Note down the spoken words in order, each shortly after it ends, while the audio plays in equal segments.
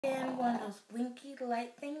in one of those blinky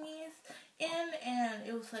light thingies in, and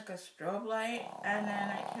it was like a strobe light, and then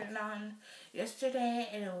I turned it on yesterday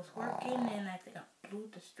and it was working, and I think I blew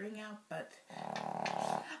the string out, but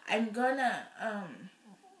I'm gonna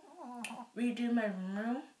redo my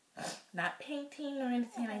room, not painting or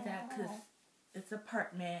anything like that, because it's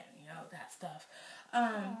apartment, you know, that stuff,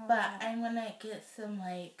 but I'm gonna get some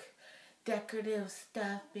like decorative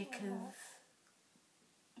stuff because,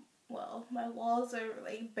 well, my walls are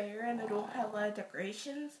like bare and I don't have a lot of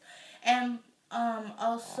decorations. And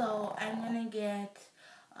also I'm gonna get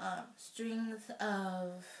strings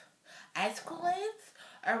of icicle lights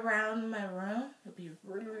around my room. It'll be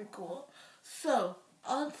really, really cool. So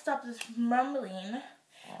I'll stop this mumbling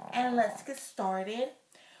and let's get started.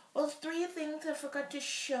 Well, 3 things I forgot to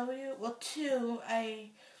show you. Well, 2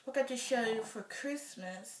 I forgot to show you for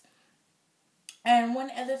Christmas. And one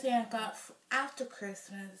other thing I got after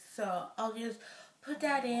Christmas, so I'll just put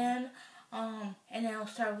that in, and then I'll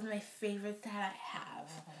start with my favorites that I have.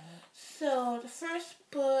 So the first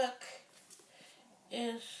book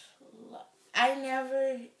is, I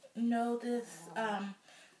never know this,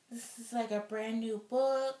 this is like a brand new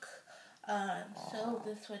book, so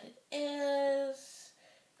this is what it is.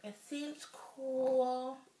 It seems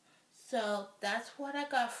cool, so that's what I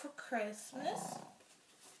got for Christmas.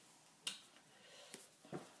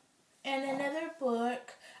 And another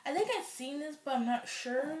book, I think I've seen this, but I'm not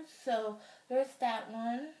sure, so there's that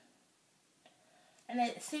one. And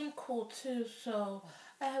it seemed cool too, so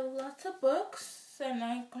I have lots of books, and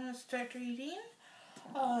I'm going to start reading.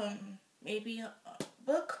 Maybe a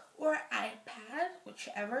book or iPad,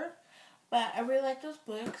 whichever. But I really like those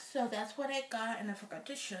books, so that's what I got, and I forgot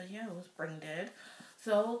to show you, it was brain dead.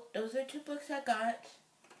 So those are 2 books I got.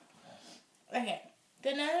 Okay,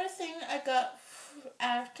 another thing I got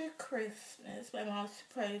after Christmas, my mom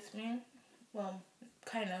surprised me. Well,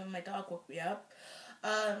 kind of. My dog woke me up.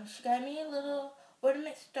 She got me a little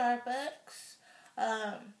ornament Starbucks.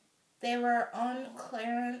 They were on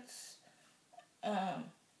clearance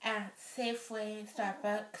at Safeway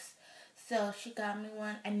Starbucks. So she got me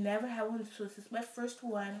one. I never had one, so this is my first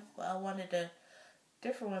one. Well, I wanted a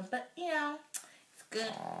different one, but you know, it's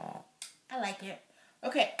good. I like it.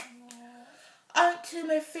 Okay. On to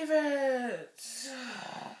my favorites.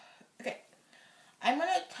 Okay, I'm going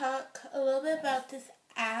to talk a little bit about this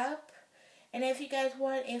app, and if you guys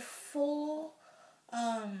want a full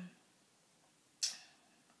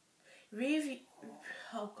review,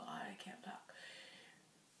 oh god, I can't talk.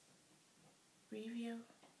 Review?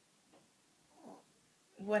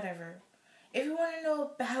 Whatever. If you want to know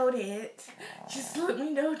about it, just let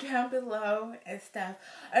me know down below and stuff.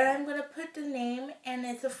 And I'm going to put the name, and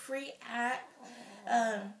it's a free app.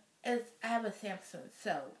 I have a Samsung,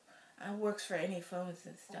 so it works for any phones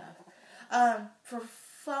and stuff. For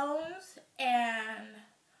phones and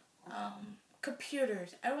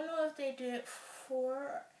computers. I don't know if they do it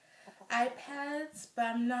for iPads, but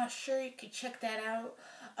I'm not sure. You can check that out.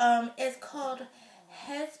 It's called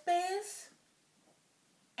Headspace.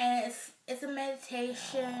 And it's a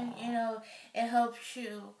meditation, you know, it helps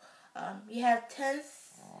you, you have 10,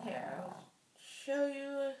 here, I'll show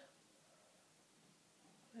you,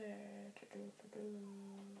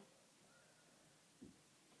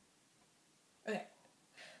 okay,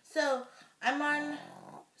 so I'm on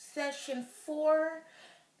session 4,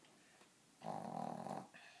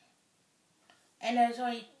 and there's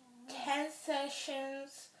only 10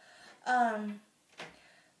 sessions.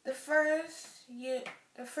 The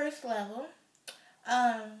first level,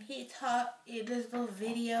 he taught this little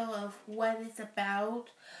video of what it's about.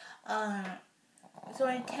 It's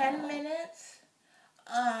only 10 minutes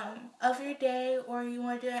of your day, or you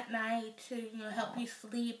want to do it at night to, you know, help you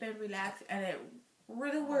sleep and relax, and it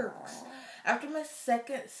really works. After my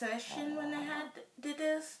second session, when I did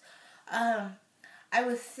this, I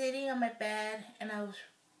was sitting on my bed, and I was,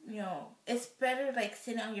 you know, it's better like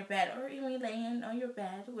sitting on your bed or even laying on your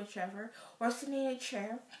bed, whichever, or sitting in a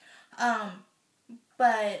chair.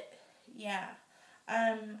 But yeah,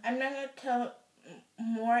 I'm not gonna tell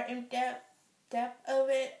more in depth of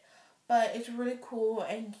it, but it's really cool,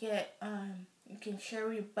 and you can share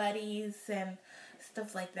with your buddies and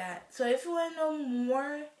stuff like that. So if you want to know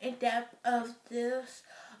more in depth of this,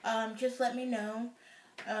 just let me know.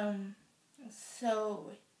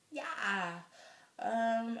 So yeah.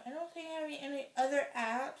 I don't think I have any other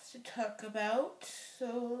apps to talk about,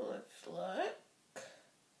 so let's look.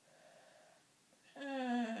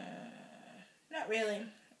 Not really.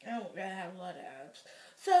 I don't really have a lot of apps.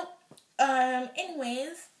 So,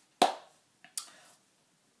 anyways,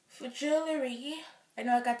 for jewelry, I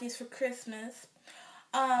know I got these for Christmas.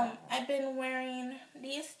 I've been wearing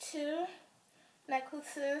these two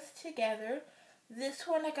necklaces together. This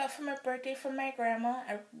one I got for my birthday from my grandma.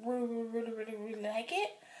 I really like it.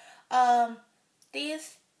 Um,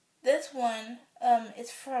 these this one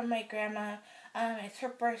is from my grandma. It's her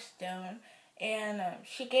birthstone, and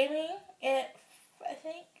she gave me it. I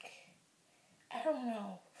think I don't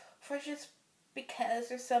know for just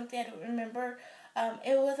because or something. I don't remember.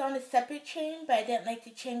 It was on a separate chain, but I didn't like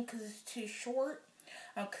the chain because it's too short.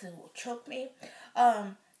 Because it will choke me.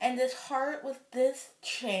 And this heart with this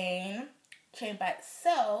chain by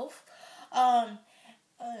itself, um,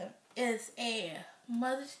 is a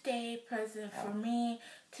Mother's Day present for me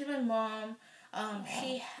to my mom.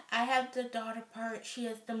 I have the daughter part, she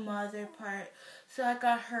has the mother part, so I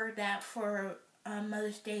got her that for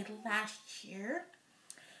Mother's Day last year,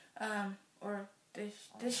 or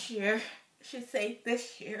this year, I should say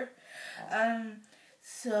this year.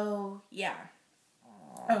 So yeah.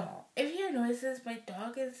 Oh, if you hear noises, my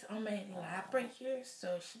dog is on my lap right here,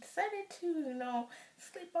 so she decided to,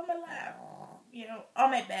 sleep on my lap,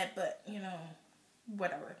 on my bed, but,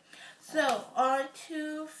 whatever. So, on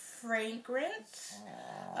to fragrance.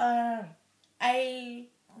 I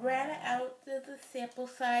ran out of the sample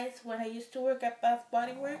size when I used to work at Bath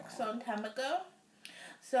Body Works some time ago.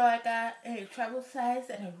 So I got a travel size,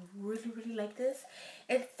 and I really like this.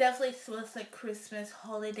 It definitely smells like Christmas,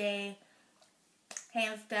 holiday,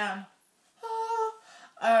 hands down.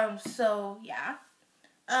 So yeah.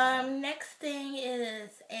 Next thing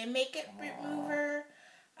is a makeup remover.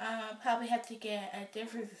 Probably have to get a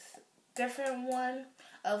different one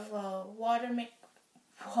of water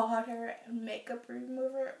makeup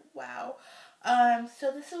remover. Wow.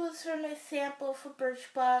 So this was for my sample for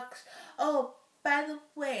Birchbox. Oh, by the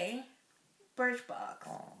way, Birchbox.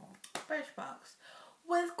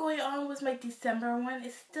 What's going on with my December one?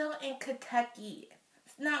 It's still in Kentucky.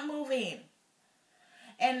 It's not moving.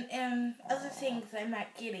 And other things I'm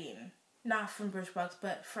not getting. Not from Birchbox,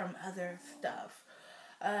 but from other stuff.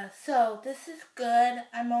 So this is good.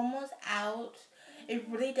 I'm almost out. It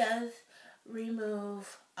really does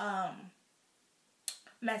remove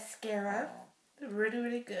mascara.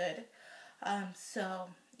 Really good. So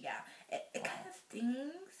yeah. It kind of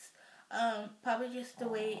stings. Probably just the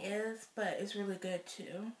way it is, but it's really good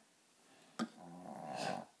too.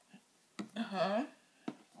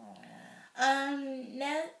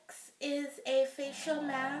 Next is a facial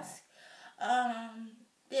mask.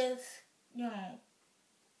 This,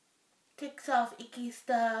 takes off icky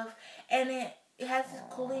stuff, and it has this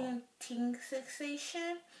cooling ting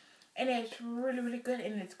sensation, and it's really good,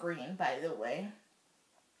 and it's green, by the way.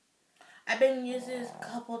 I've been using this a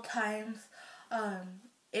couple times.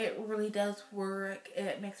 It really does work.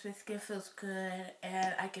 It makes my skin feel good,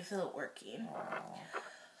 and I can feel it working.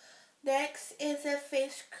 Next is a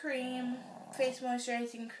face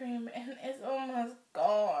moisturizing cream, and it's almost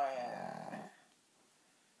gone.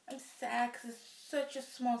 I'm sad because it's such a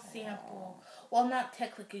small sample. Well, not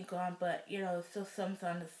technically gone, but, still some's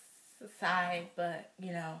on the side, but,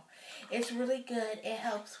 it's really good. It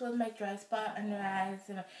helps with my dry spot under my eyes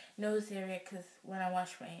and my nose area, because when I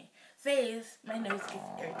wash my face, my nose gets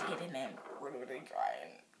irritated and really dry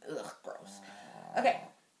and, gross. Okay.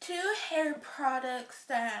 2 hair products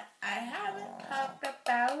that I haven't talked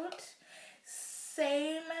about.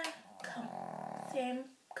 Same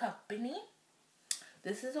company.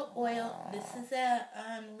 This is an oil. This is a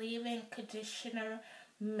leave-in conditioner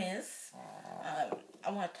mist. I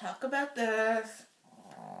want to talk about this.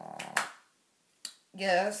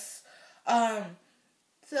 Yes.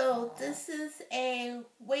 So this is a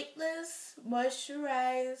weightless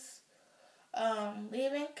moisturized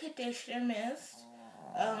leave-in conditioner mist.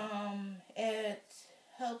 It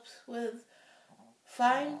helps with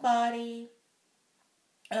fine body,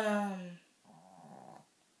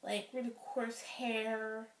 like really coarse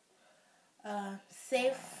hair,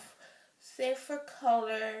 safe for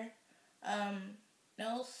color,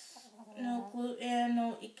 no gluten,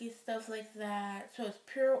 no icky stuff like that. So it's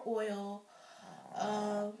pure oil.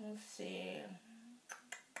 Let's see.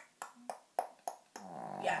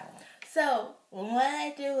 Yeah. So what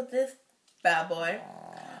I do with this bad boy,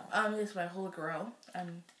 this is my Holy Grail.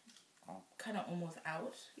 I'm kind of almost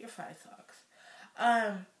out. You're fine, socks.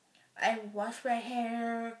 I wash my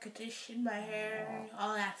hair, condition my hair,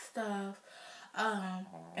 all that stuff.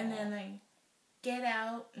 And then I get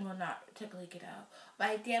out. Well, not technically get out, but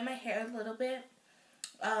I dab my hair a little bit.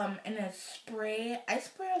 And then spray. I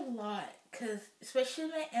spray a lot, cause especially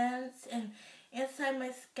my ends and inside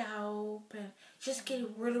my scalp, and just get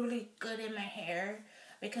really good in my hair,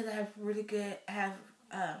 because I have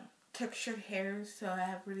textured hair, so I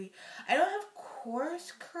don't have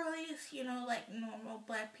coarse curlies, you know, like normal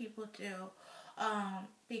black people do,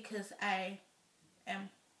 because I am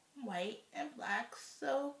white and black,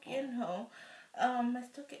 so, you know, I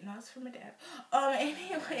still get nods from my dad.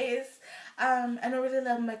 Anyways, I don't really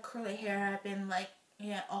love my curly hair. I've been, like,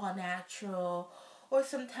 yeah, all natural, or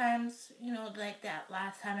sometimes, you know, like that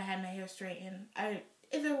last time I had my hair straightened.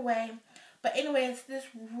 Either way, but anyways, this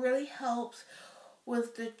really helps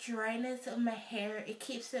with the dryness of my hair. It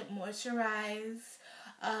keeps it moisturized,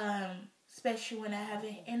 especially when I have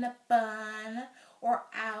it in a bun or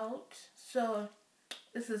out. So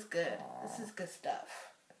this is good. This is good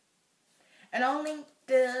stuff. And I'll link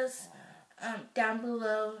this down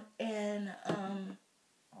below, and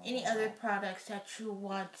any other products that you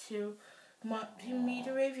want me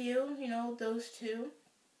to review. You know, those two.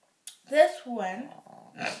 This one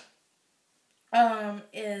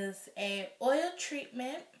is a oil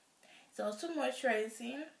treatment. It's also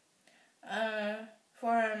moisturizing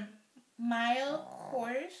for mild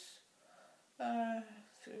coarse.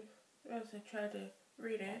 So as I try to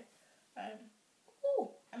read it,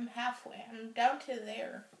 I'm halfway. I'm down to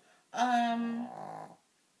there.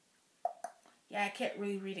 Yeah, I can't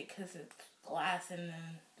really read it because it's glass and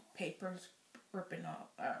then paper's ripping off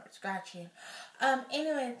or scratching.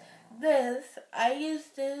 Anyway, I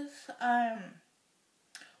used this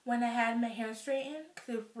when I had my hair straightened,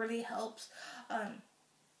 because it really helps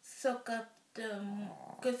soak up the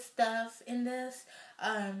good stuff in this.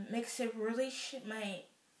 Makes it really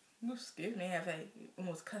excuse me if I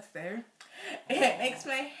almost cussed there. It makes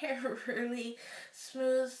my hair really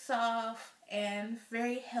smooth, soft, and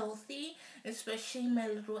very healthy, especially my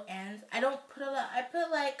little ends. I don't put a lot. I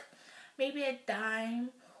put like maybe a dime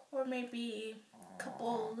or maybe a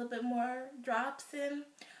little bit more drops in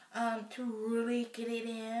to really get it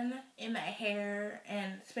in my hair,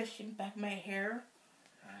 and especially in the back of my hair.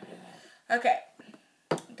 Okay,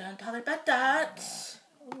 done talking about that.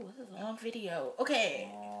 Oh, this is a long video.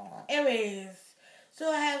 Okay. Anyways,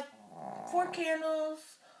 so I have 4 candles.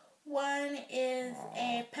 One is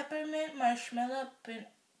a peppermint marshmallow, been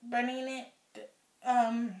burning it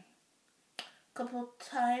couple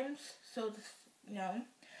times, so this, you know.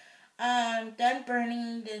 Done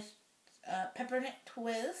burning this peppermint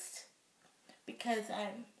twist, because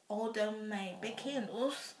I'm all done with my big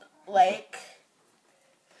candles, like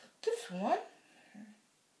this one.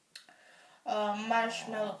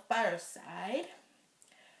 Marshmallow fireside,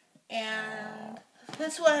 and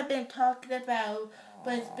this one I've been talking about,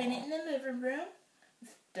 but it's been in the living room.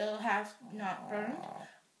 Still have not burned,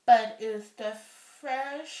 but it's the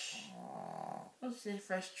fresh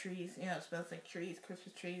trees. You know, it smells like trees,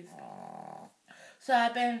 Christmas trees. So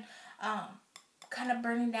I've been kind of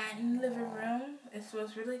burning that in the living room. It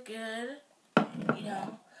smells really good. You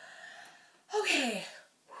know. Okay.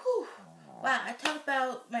 Whew. Wow, I talked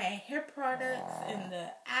about my hair products and the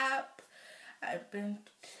app. I've been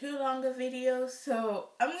too long a video, so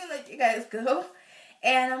I'm going to let you guys go.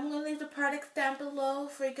 And I'm going to leave the products down below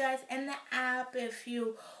for you guys, and the app if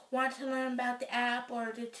you want to learn about the app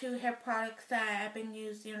or the 2 hair products that I've been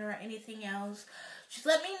using or anything else. Just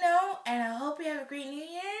let me know, and I hope you have a great New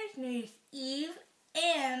Year's Eve,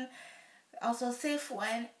 and also a safe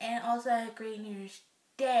one, and also a great New Year's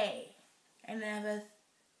Day. And then I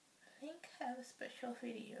think I have a special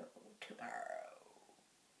video tomorrow.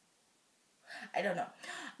 I don't know.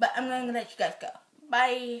 But I'm going to let you guys go.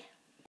 Bye.